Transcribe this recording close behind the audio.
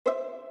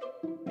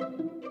Hey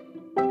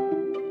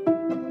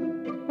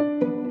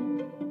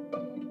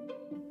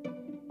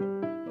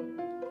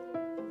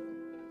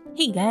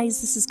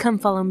guys, this is Come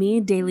Follow Me,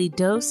 Daily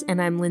Dose,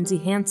 and I'm Lindsay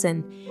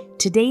Hansen.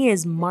 Today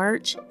is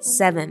March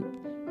 7th,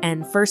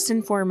 and first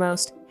and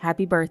foremost,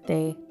 happy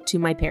birthday to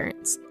my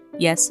parents.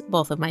 Yes,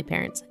 both of my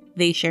parents.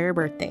 They share a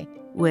birthday,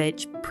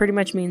 which pretty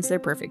much means they're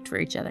perfect for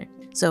each other.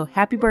 So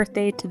happy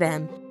birthday to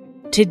them.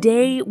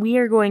 Today we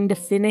are going to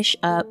finish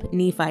up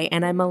Nephi,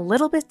 and I'm a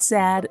little bit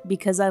sad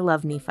because I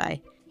love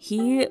Nephi.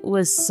 He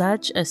was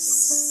such a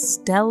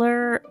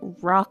stellar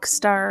rock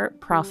star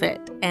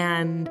prophet,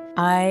 and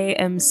I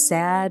am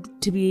sad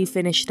to be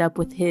finished up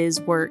with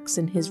his works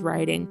and his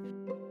writing,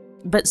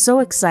 but so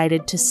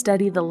excited to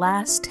study the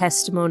last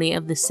testimony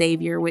of the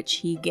Savior which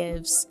he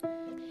gives.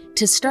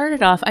 To start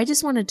it off, I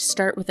just wanted to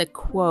start with a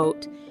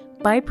quote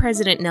by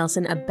President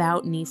Nelson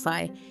about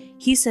Nephi.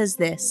 He says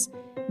this: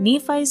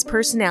 "Nephi's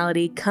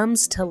personality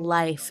comes to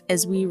life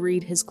as we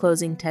read his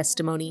closing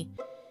testimony.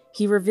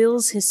 He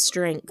reveals his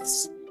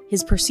strengths,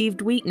 his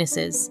perceived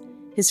weaknesses,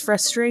 his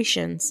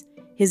frustrations,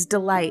 his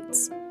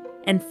delights,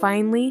 and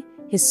finally,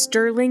 his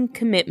sterling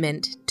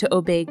commitment to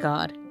obey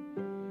God.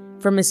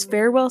 From his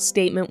farewell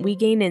statement, we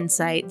gain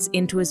insights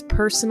into his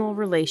personal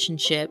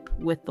relationship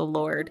with the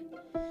Lord."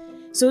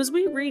 So as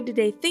we read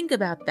today, think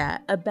about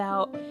that,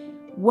 about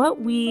what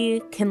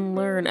we can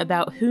learn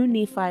about who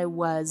Nephi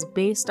was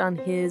based on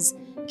his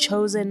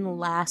chosen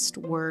last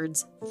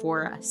words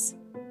for us.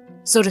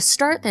 So to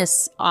start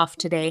this off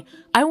today,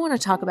 I want to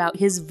talk about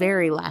his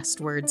very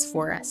last words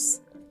for us.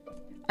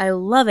 I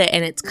love it,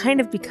 and it's kind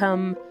of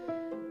become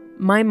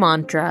my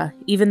mantra,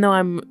 even though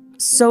I'm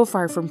so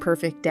far from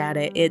perfect at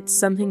it. It's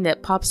something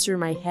that pops through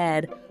my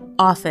head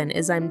often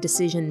as I'm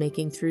decision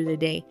making through the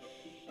day.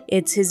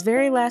 It's his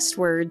very last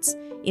words.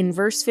 In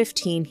verse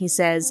 15, he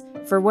says,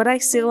 "For what I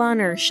seal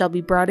on earth shall be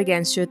brought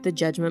against you at the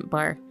judgment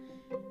bar."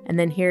 And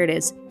then here it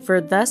is: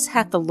 "For thus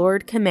hath the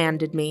Lord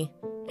commanded me,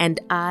 and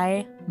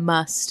I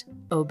must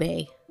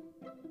obey."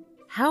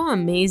 How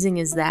amazing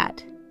is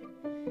that?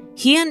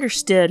 He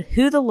understood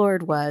who the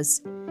Lord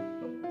was.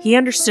 He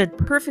understood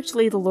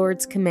perfectly the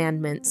Lord's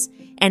commandments,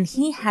 and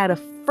he had a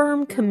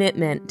firm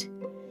commitment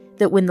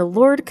that when the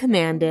Lord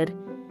commanded,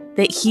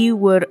 that he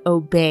would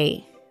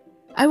obey.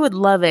 I would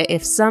love it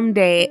if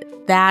someday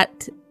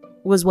that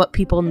was what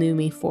people knew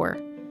me for.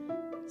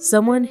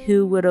 Someone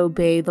who would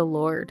obey the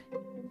Lord.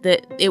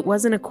 That it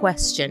wasn't a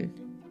question,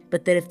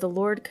 but that if the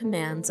Lord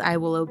commands, I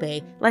will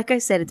obey. Like I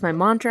said, it's my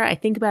mantra. I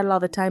think about it all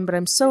the time, but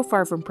I'm so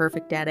far from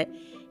perfect at it.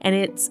 And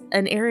it's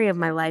an area of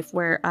my life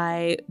where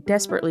I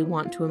desperately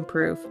want to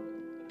improve.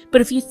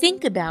 But if you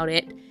think about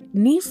it,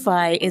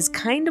 Nephi is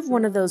kind of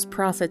one of those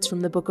prophets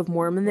from the Book of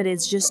Mormon that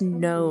is just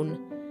known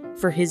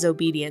for his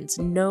obedience,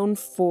 known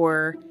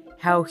for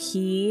how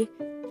he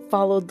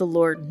followed the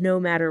Lord no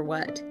matter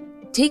what.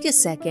 Take a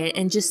second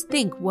and just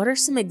think, what are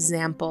some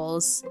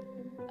examples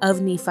of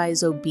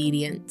Nephi's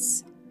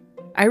obedience?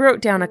 I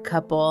wrote down a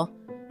couple,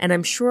 and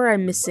I'm sure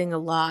I'm missing a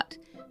lot,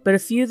 but a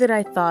few that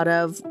I thought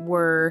of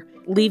were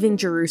leaving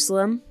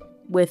Jerusalem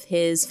with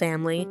his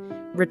family,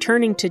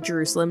 returning to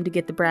Jerusalem to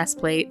get the brass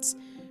plates,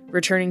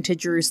 returning to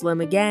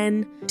Jerusalem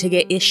again to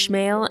get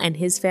Ishmael and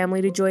his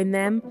family to join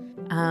them,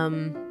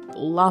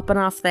 lopping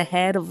off the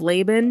head of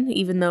Laban,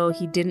 even though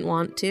he didn't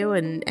want to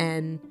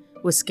and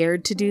was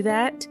scared to do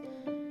that,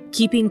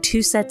 keeping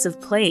 2 sets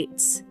of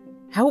plates.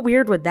 How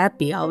weird would that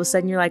be? All of a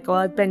sudden you're like, well,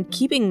 I've been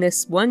keeping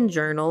this one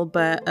journal,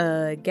 but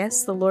I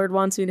guess the Lord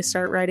wants me to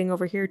start writing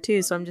over here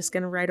too, so I'm just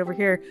going to write over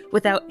here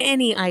without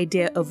any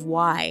idea of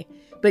why,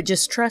 but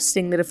just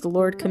trusting that if the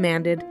Lord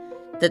commanded,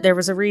 that there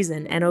was a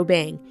reason, and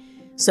obeying.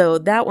 So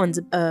that one's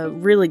a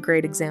really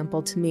great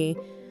example to me.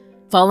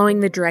 Following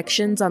the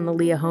directions on the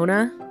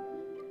Liahona,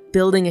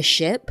 building a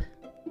ship,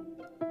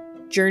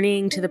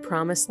 journeying to the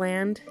Promised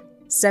Land,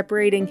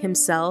 separating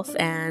himself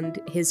and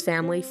his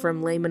family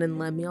from Laman and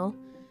Lemuel,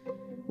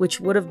 which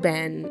would have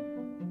been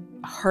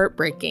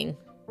heartbreaking,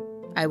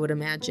 I would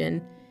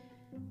imagine.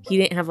 He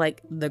didn't have,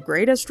 like, the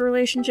greatest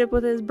relationship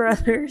with his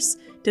brothers,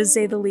 to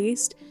say the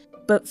least.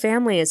 But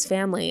family is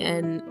family,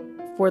 and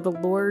for the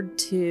Lord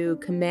to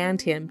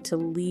command him to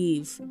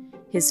leave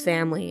his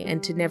family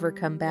and to never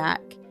come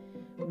back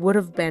would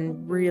have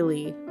been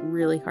really,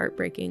 really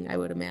heartbreaking, I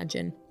would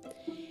imagine.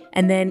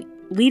 And then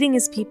leading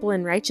his people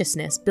in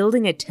righteousness,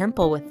 building a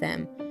temple with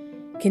them,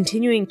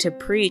 continuing to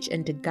preach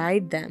and to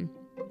guide them.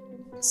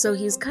 So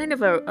he's kind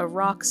of a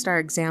rock star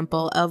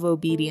example of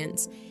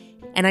obedience.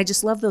 And I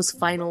just love those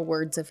final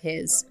words of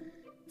his.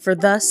 "For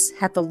thus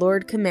hath the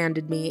Lord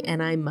commanded me,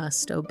 and I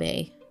must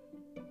obey."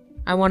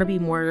 I want to be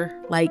more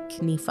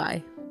like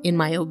Nephi in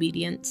my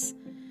obedience.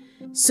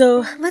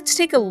 So let's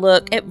take a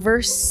look at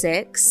verse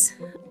 6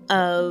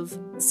 of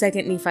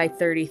 2 Nephi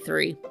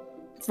 33.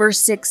 Verse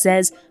 6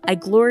 says, "I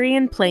glory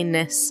in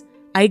plainness,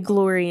 I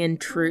glory in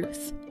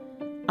truth.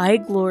 I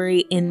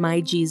glory in my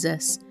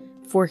Jesus,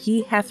 for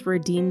he hath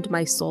redeemed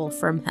my soul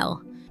from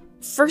hell."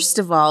 First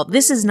of all,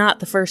 this is not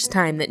the first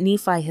time that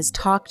Nephi has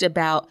talked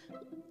about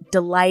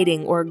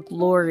delighting or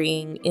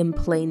glorying in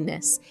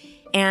plainness.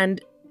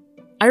 And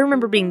I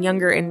remember being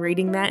younger and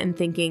reading that and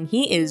thinking,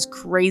 he is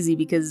crazy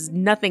because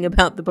nothing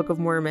about the Book of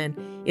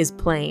Mormon is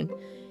plain.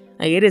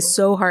 Like, it is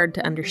so hard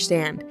to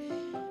understand.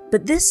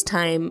 But this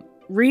time,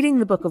 reading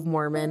the Book of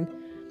Mormon,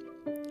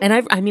 and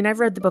I've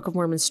read the Book of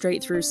Mormon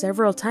straight through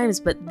several times,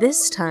 but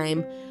this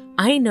time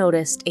I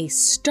noticed a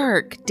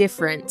stark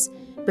difference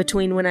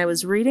between when I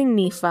was reading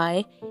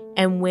Nephi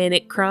and when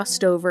it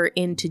crossed over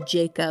into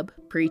Jacob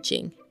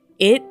preaching.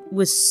 It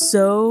was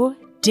so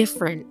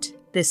different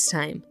this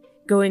time,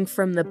 going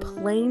from the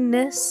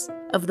plainness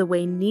of the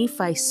way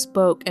Nephi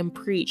spoke and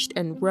preached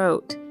and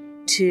wrote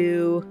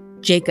to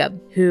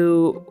Jacob,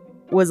 who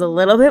was a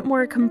little bit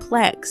more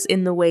complex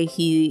in the way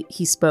he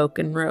spoke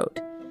and wrote.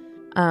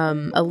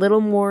 A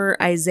little more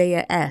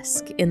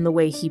Isaiah-esque in the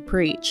way he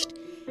preached.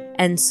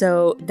 And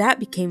so that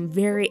became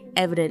very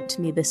evident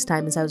to me this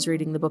time as I was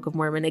reading the Book of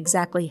Mormon,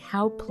 exactly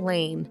how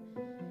plain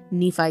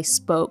Nephi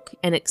spoke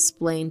and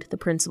explained the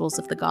principles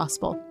of the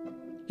gospel.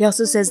 He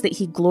also says that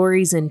he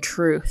glories in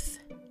truth.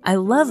 I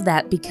love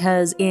that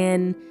because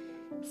in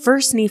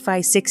 1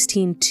 Nephi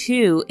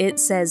 16:2, it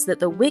says that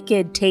the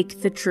wicked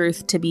take the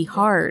truth to be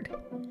hard.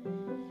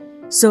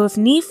 So if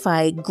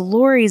Nephi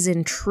glories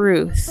in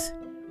truth,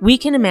 we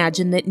can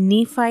imagine that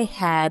Nephi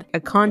had a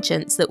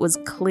conscience that was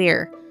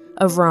clear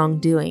of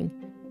wrongdoing.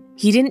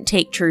 He didn't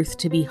take truth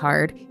to be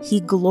hard. He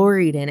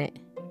gloried in it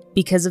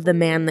because of the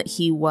man that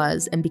he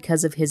was and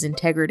because of his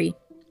integrity.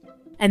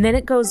 And then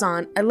it goes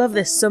on. I love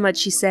this so much.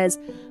 She says,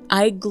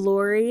 I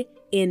glory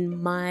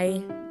in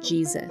my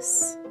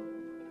Jesus.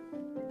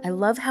 I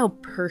love how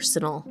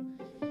personal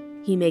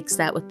he makes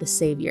that with the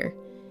Savior.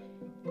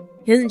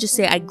 He doesn't just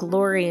say, I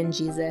glory in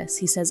Jesus.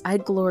 He says, I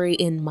glory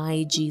in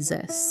my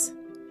Jesus.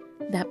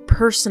 That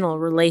personal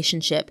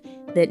relationship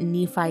that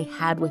Nephi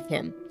had with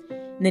him.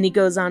 And then he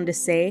goes on to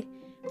say,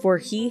 for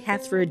he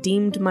hath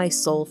redeemed my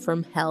soul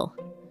from hell.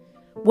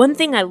 One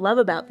thing I love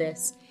about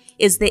this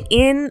is that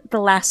in the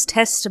last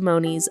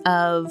testimonies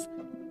of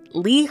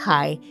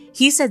Lehi,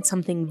 he said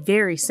something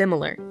very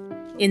similar.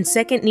 In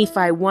 2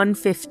 Nephi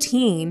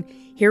 1:15,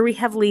 here we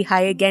have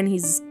Lehi again.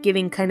 He's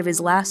giving kind of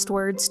his last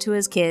words to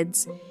his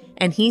kids.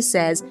 And he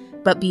says,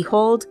 but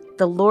behold,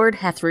 the Lord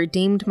hath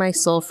redeemed my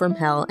soul from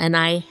hell, and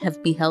I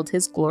have beheld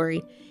his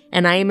glory,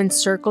 and I am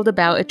encircled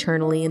about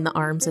eternally in the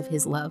arms of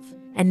his love.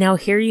 And now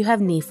here you have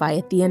Nephi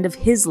at the end of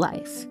his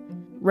life,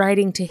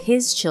 writing to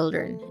his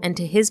children and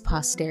to his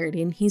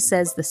posterity, and he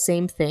says the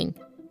same thing,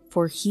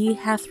 for he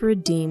hath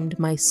redeemed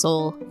my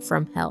soul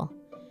from hell.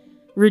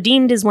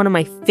 Redeemed is one of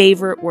my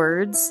favorite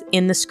words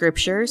in the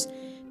scriptures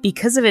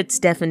because of its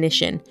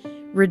definition.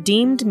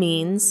 Redeemed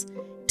means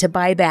to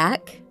buy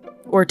back,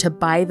 or to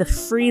buy the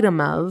freedom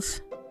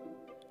of,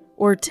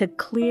 or to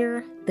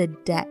clear the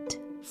debt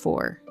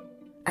for.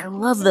 I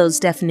love those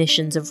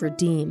definitions of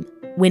redeem.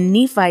 When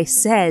Nephi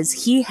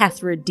says, he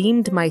hath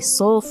redeemed my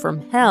soul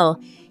from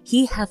hell,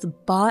 he hath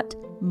bought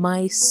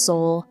my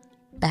soul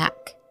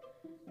back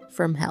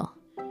from hell.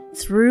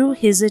 Through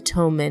his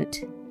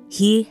atonement,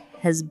 he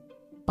has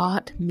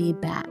bought me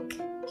back.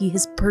 He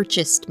has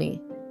purchased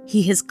me.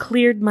 He has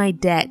cleared my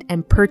debt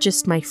and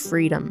purchased my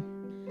freedom.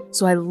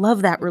 So I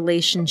love that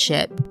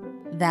relationship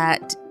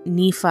that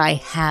Nephi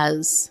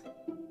has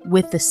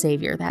with the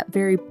Savior, that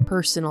very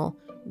personal,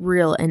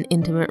 real, and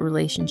intimate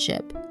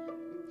relationship.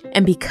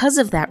 And because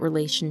of that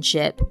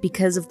relationship,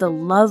 because of the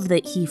love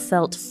that he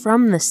felt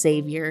from the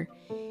Savior,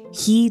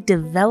 he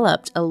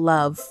developed a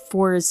love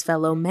for his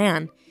fellow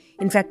man.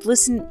 In fact,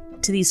 listen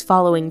to these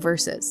following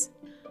verses.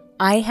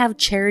 I have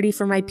charity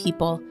for my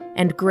people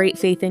and great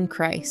faith in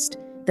Christ,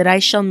 that I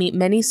shall meet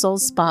many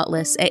souls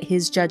spotless at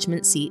his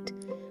judgment seat.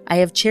 I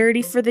have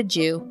charity for the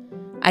Jew.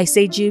 I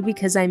say Jew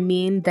because I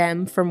mean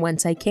them from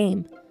whence I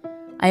came.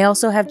 I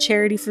also have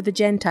charity for the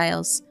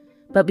Gentiles.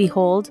 But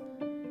behold,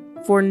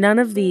 for none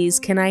of these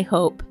can I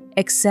hope,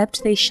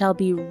 except they shall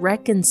be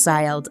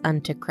reconciled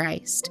unto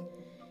Christ,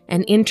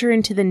 and enter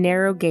into the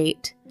narrow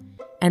gate,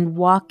 and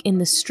walk in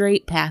the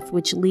straight path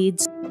which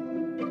leads